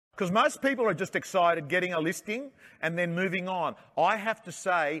Because most people are just excited getting a listing and then moving on. I have to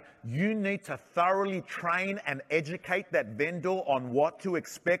say, you need to thoroughly train and educate that vendor on what to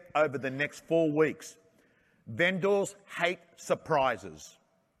expect over the next 4 weeks. Vendors hate surprises.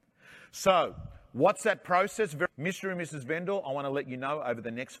 So, what's that process? Mr. and Mrs. Vendor, I want to let you know over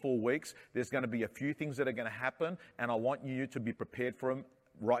the next 4 weeks, there's going to be a few things that are going to happen, and I want you to be prepared for them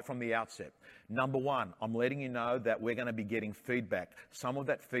right from the outset. Number one, I'm letting you know that we're going to be getting feedback. Some of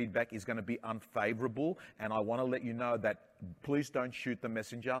that feedback is going to be unfavorable, and I want to let you know that please don't shoot the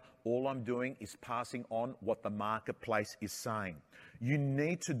messenger. All I'm doing is passing on what the marketplace is saying. You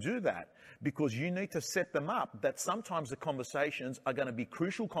need to do that because you need to set them up that sometimes the conversations are going to be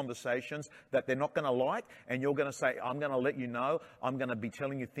crucial conversations that they're not going to like, and you're going to say, I'm going to let you know, I'm going to be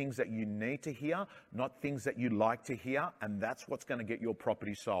telling you things that you need to hear, not things that you like to hear, and that's what's going to get your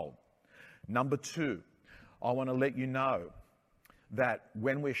property sold. Number two, I want to let you know that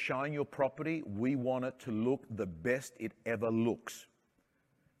when we're showing your property, we want it to look the best it ever looks,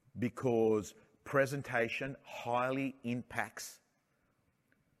 because presentation highly impacts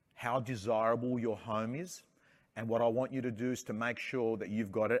how desirable your home is. And what I want you to do is to make sure that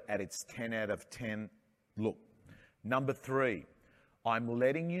you've got it at its 10 out of 10 look. Number three, I'm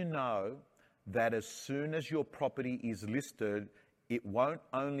letting you know that as soon as your property is listed, it won't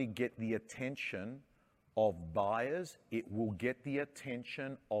only get the attention of buyers, it will get the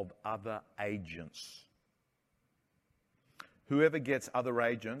attention of other agents. Whoever gets other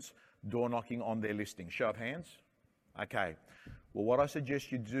agents door knocking on their listing, show of hands. Okay. Well, what I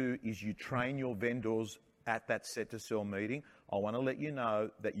suggest you do is you train your vendors at that set to sell meeting. I want to let you know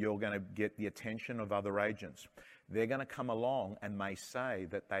that you're going to get the attention of other agents. They're going to come along and may say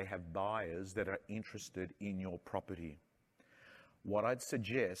that they have buyers that are interested in your property. What I'd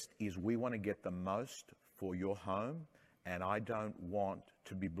suggest is we want to get the most for your home, and I don't want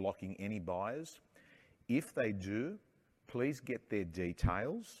to be blocking any buyers. If they do, please get their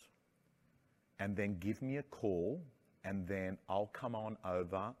details and then give me a call, and then I'll come on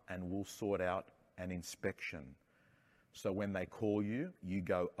over and we'll sort out an inspection. So when they call you, you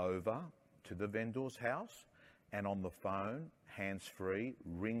go over to the vendor's house and on the phone, hands-free,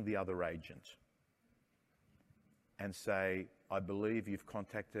 ring the other agent and say, I believe you've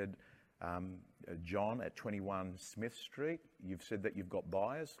contacted John at 21 Smith Street. You've said that you've got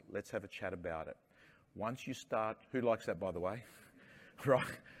buyers. Let's have a chat about it. Once you start, who likes that, by the way? Right?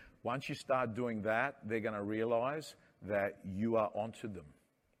 Once you start doing that, they're going to realize that you are onto them,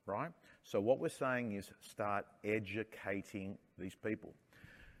 right? So what we're saying is start educating these people.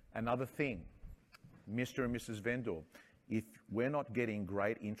 Another thing, Mr. and Mrs. Vendor, if we're not getting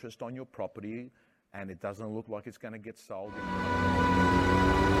great interest on your property and it doesn't look like it's going to get sold.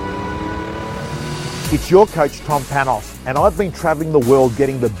 It's your coach, Tom Panos, and I've been traveling the world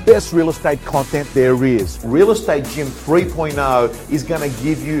getting the best real estate content there is. Real Estate Gym 3.0 is going to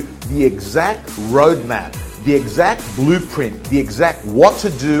give you the exact roadmap, the exact blueprint, the exact what to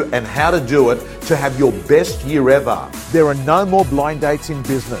do and how to do it to have your best year ever. There are no more blind dates in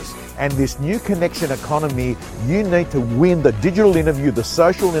business. And this new connection economy, you need to win the digital interview, the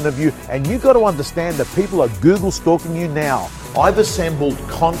social interview, and you've got to understand that people are Google stalking you now. I've assembled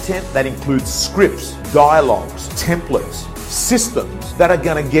content that includes scripts, dialogues, templates, systems that are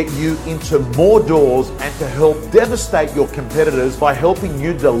going to get you into more doors and to help devastate your competitors by helping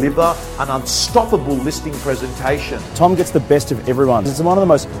you deliver an unstoppable listing presentation. Tom gets the best of everyone. It's one of the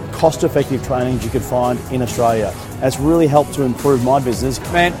most cost-effective trainings you could find in Australia. It's really helped to improve my business.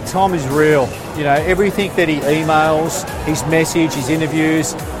 Man, Tom is real. You know, everything that he emails, his message, his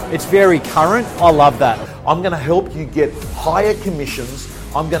interviews, it's very current. I love that. I'm going to help you get higher commissions.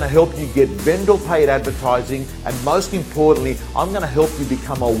 I'm going to help you get vendor paid advertising, and most importantly, I'm going to help you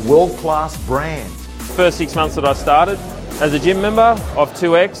become a world-class brand. First 6 months that I started as a gym member of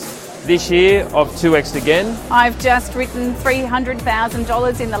 2X, this year of 2X again. I've just written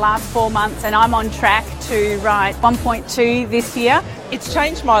 $300,000 in the last 4 months, and I'm on track to write 1.2 this year. It's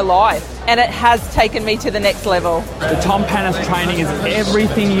changed my life and it has taken me to the next level. The Tom Panos training is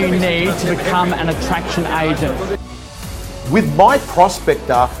everything you need to become an attraction agent. With My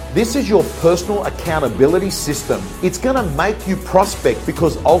Prospector, this is your personal accountability system. It's going to make you prospect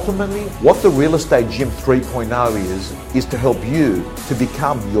because ultimately what the Real Estate Gym 3.0 is to help you to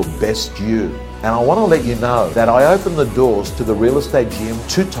become your best you. And I want to let you know that I open the doors to the Real Estate Gym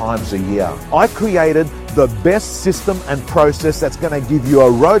 2 times a year. I created the best system and process that's going to give you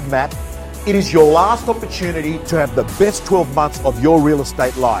a roadmap. It is your last opportunity to have the best 12 months of your real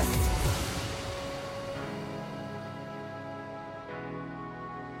estate life.